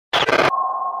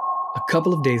A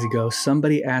couple of days ago,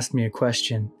 somebody asked me a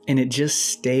question and it just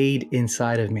stayed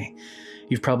inside of me.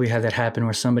 You've probably had that happen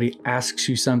where somebody asks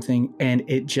you something and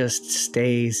it just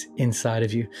stays inside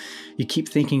of you. You keep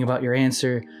thinking about your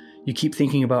answer. You keep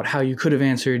thinking about how you could have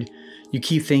answered. You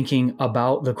keep thinking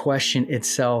about the question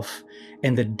itself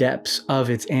and the depths of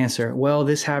its answer. Well,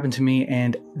 this happened to me,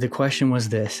 and the question was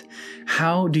this: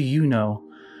 how do you know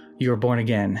you're born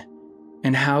again?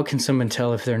 And how can someone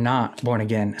tell if they're not born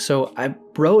again? So I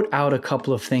wrote out a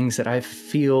couple of things that I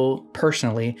feel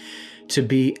personally to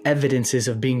be evidences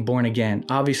of being born again.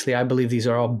 Obviously, I believe these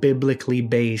are all biblically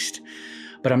based,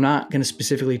 but I'm not going to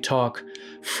specifically talk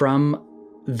from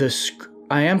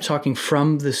I am talking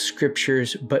from the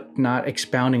scriptures, but not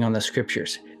expounding on the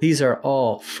scriptures. These are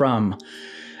all from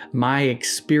my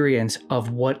experience of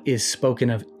what is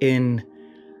spoken of in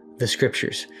the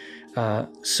scriptures.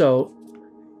 So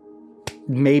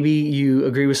maybe you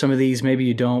agree with some of these, maybe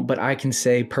you don't, but I can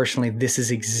say personally, this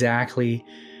is exactly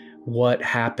what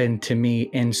happened to me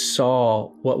and saw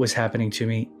what was happening to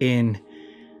me in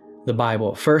the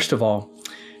Bible. First of all,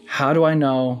 how do I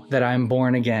know that I'm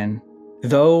born again,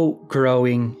 though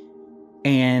growing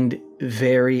and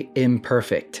very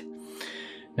imperfect?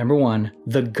 Number one,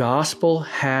 the gospel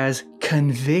has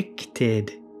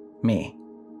convicted me.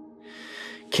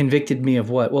 Convicted me of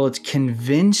what? Well, it's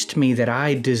convinced me that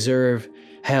I deserve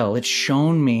hell. It's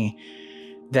shown me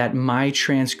that my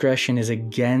transgression is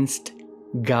against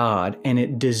God and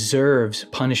it deserves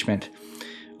punishment.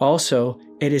 Also,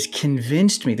 it has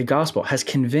convinced me, the gospel has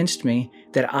convinced me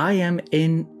that I am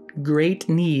in great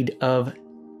need of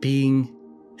being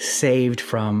saved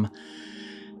from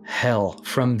hell,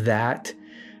 from that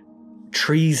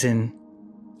treason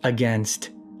against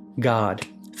God.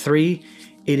 3,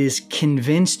 it has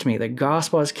convinced me, the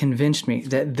gospel has convinced me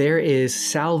that there is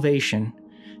salvation,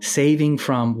 saving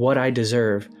from what I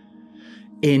deserve,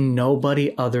 in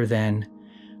nobody other than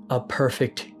a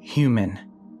perfect human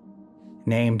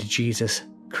named Jesus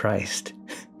Christ,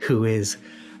 who is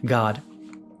God.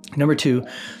 Number 2,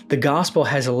 the gospel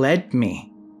has led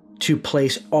me to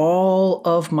place all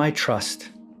of my trust,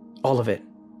 all of it,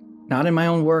 not in my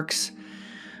own works,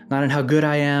 not in how good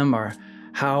I am or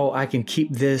how I can keep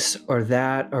this or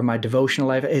that or my devotional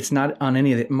life. It's not on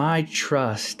any of it. My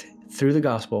trust through the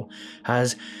gospel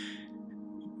has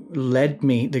led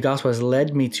me, the gospel has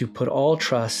led me to put all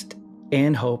trust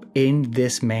and hope in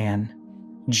this man,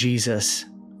 Jesus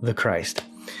the Christ.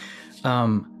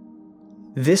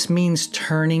 This means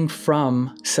turning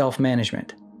from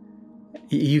self-management.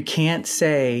 You can't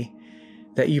say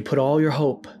that you put all your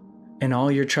hope and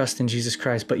all your trust in Jesus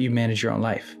Christ, but you manage your own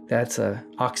life. That's an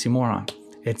oxymoron.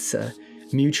 It's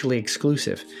mutually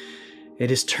exclusive.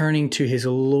 It is turning to his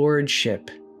lordship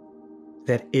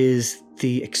that is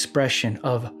the expression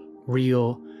of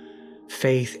real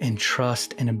faith and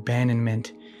trust and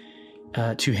abandonment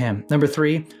to him. Number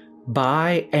 3,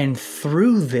 by and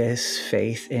through this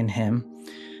faith in him,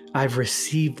 I've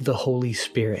received the Holy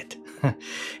Spirit.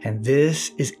 And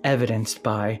this is evidenced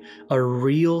by a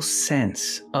real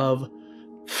sense of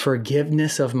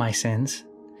forgiveness of my sins,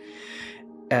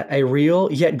 a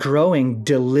real yet growing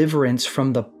deliverance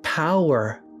from the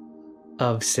power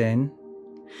of sin,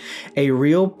 a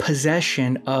real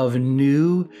possession of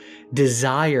new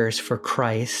desires for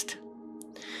Christ,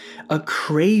 a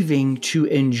craving to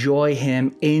enjoy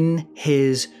him in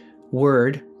his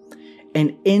word,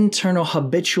 an internal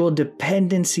habitual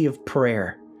dependency of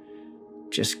prayer,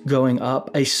 just going up,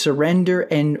 a surrender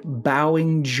and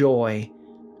bowing joy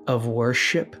of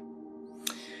worship,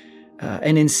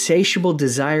 an insatiable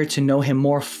desire to know him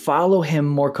more, follow him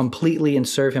more completely, and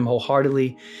serve him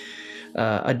wholeheartedly,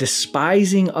 a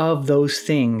despising of those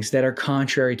things that are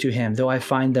contrary to him, though I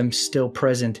find them still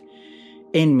present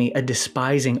in me, a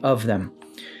despising of them.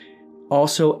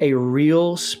 Also, a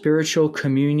real spiritual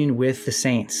communion with the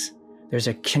saints. There's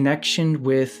a connection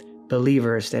with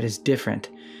believers that is different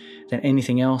than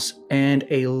anything else, and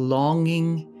a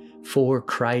longing for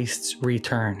Christ's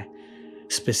return.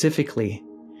 Specifically,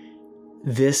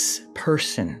 this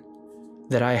person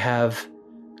that I have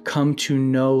come to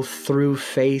know through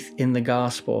faith in the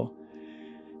gospel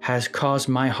has caused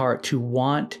my heart to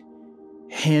want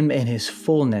him in his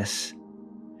fullness,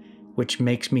 which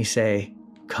makes me say,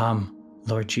 "Come,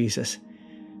 Lord Jesus."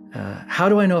 How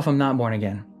do I know if I'm not born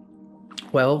again?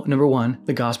 Well, number 1,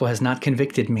 the gospel has not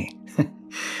convicted me.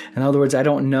 In other words, I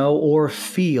don't know or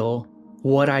feel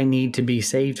what I need to be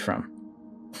saved from.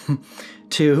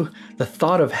 2, the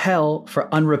thought of hell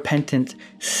for unrepentant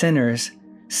sinners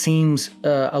seems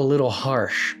a little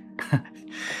harsh.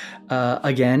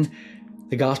 Again,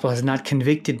 the gospel has not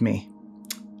convicted me.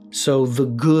 So the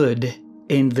good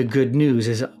in the good news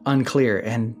is unclear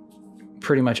and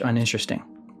pretty much uninteresting.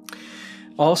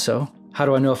 Also, how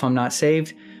do I know if I'm not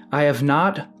saved? I have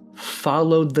not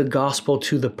followed the gospel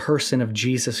to the person of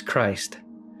Jesus Christ.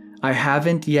 I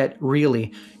haven't yet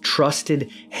really trusted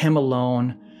him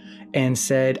alone and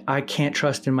said, I can't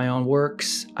trust in my own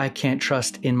works. I can't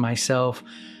trust in myself.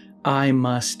 I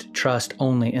must trust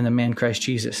only in the man Christ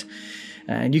Jesus.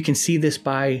 And you can see this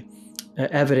by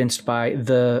evidenced by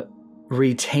the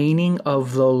retaining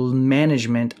of the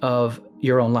management of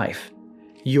your own life.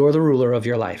 You're the ruler of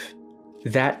your life.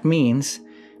 That means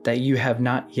that you have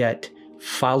not yet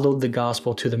followed the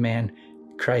gospel to the man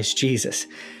Christ Jesus.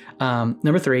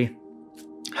 Number 3,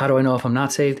 how do I know if I'm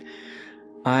not saved?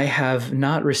 I have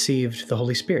not received the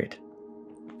Holy Spirit.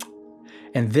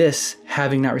 And this,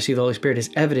 having not received the Holy Spirit,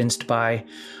 is evidenced by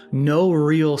no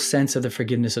real sense of the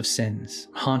forgiveness of sins,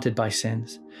 haunted by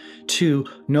sins. 2,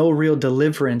 no real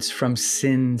deliverance from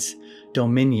sin's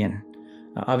dominion.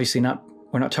 Obviously,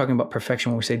 we're not talking about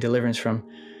perfection when we say deliverance from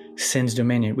sin's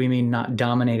dominion. We mean not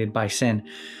dominated by sin.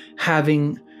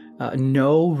 Having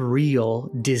no real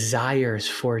desires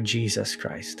for Jesus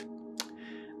Christ.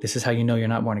 This is how you know you're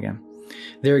not born again.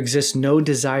 There exists no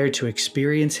desire to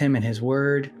experience him and his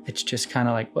word. It's just kind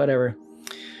of like whatever.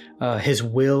 His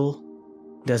will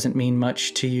doesn't mean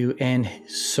much to you, and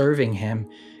serving him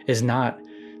is not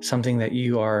something that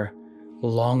you are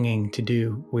longing to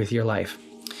do with your life.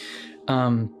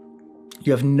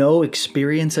 You have no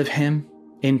experience of him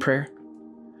in prayer.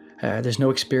 There's no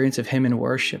experience of him in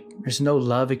worship. There's no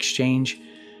love exchange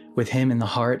with him in the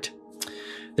heart.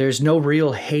 There's no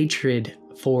real hatred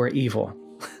for evil.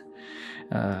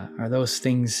 Are those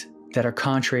things that are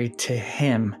contrary to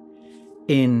him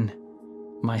in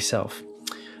myself.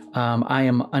 I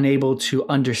am unable to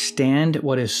understand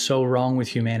what is so wrong with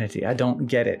humanity. I don't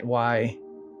get it. Why?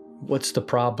 What's the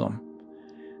problem?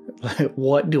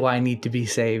 What do I need to be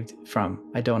saved from?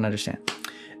 I don't understand.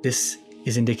 This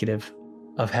is indicative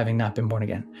of having not been born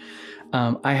again.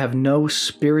 I have no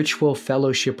spiritual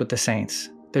fellowship with the saints.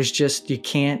 There's just,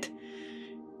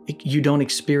 you don't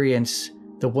experience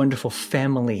the wonderful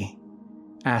family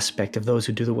aspect of those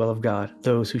who do the will of God,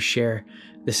 those who share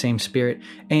the same spirit.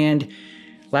 And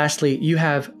lastly, you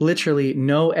have literally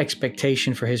no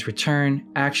expectation for his return.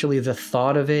 Actually, the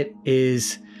thought of it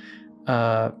is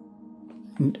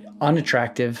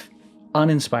unattractive,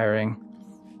 uninspiring.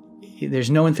 There's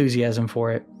no enthusiasm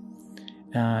for it.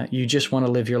 You just want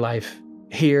to live your life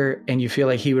here, and you feel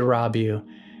like he would rob you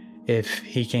if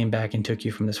he came back and took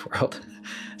you from this world.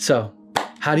 So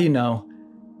how do you know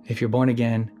if you're born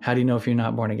again? How do you know if you're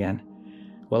not born again?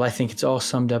 Well, I think it's all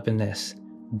summed up in this.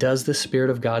 Does the Spirit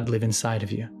of God live inside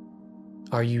of you?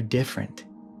 Are you different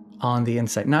on the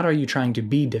inside? Not are you trying to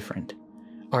be different?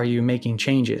 Are you making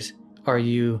changes? Are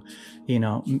you,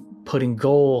 putting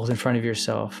goals in front of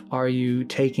yourself? Are you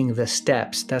taking the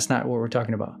steps? That's not what we're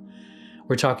talking about.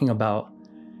 We're talking about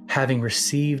having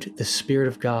received the Spirit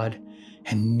of God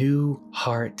and new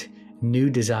heart, new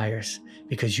desires,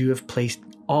 because you have placed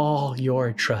all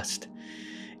your trust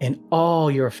and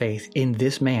all your faith in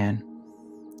this man,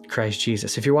 Christ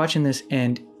Jesus. If you're watching this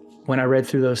and when I read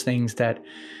through those things that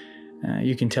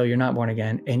you can tell you're not born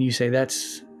again, and you say,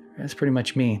 that's pretty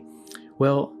much me.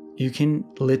 Well, you can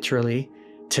literally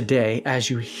today, as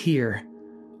you hear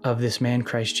of this man,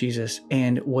 Christ Jesus,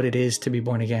 and what it is to be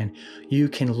born again, you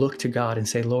can look to God and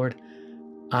say, Lord,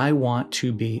 I want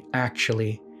to be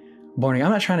actually born again.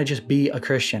 I'm not trying to just be a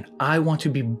Christian. I want to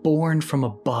be born from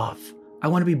above. I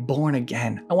want to be born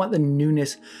again. I want the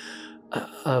newness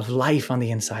of life on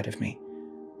the inside of me.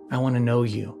 I want to know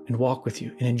you and walk with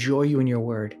you and enjoy you in your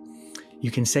word.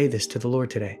 You can say this to the Lord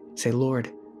today. Say, Lord,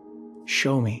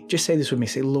 show me. Just say this with me.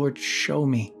 Say, Lord, show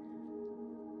me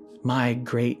my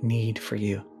great need for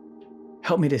you.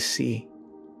 Help me to see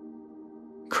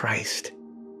Christ,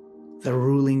 the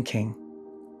ruling King,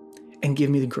 and give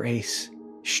me the grace,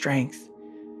 strength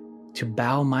to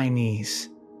bow my knees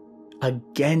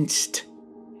against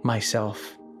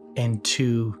myself and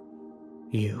to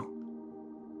you.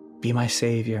 Be my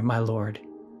Savior, my Lord,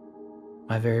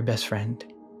 my very best friend.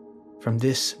 From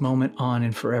this moment on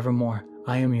and forevermore,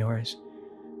 I am yours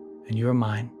and you are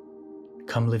mine.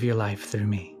 Come live your life through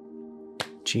me.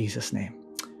 In Jesus' name.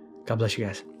 God bless you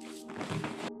guys.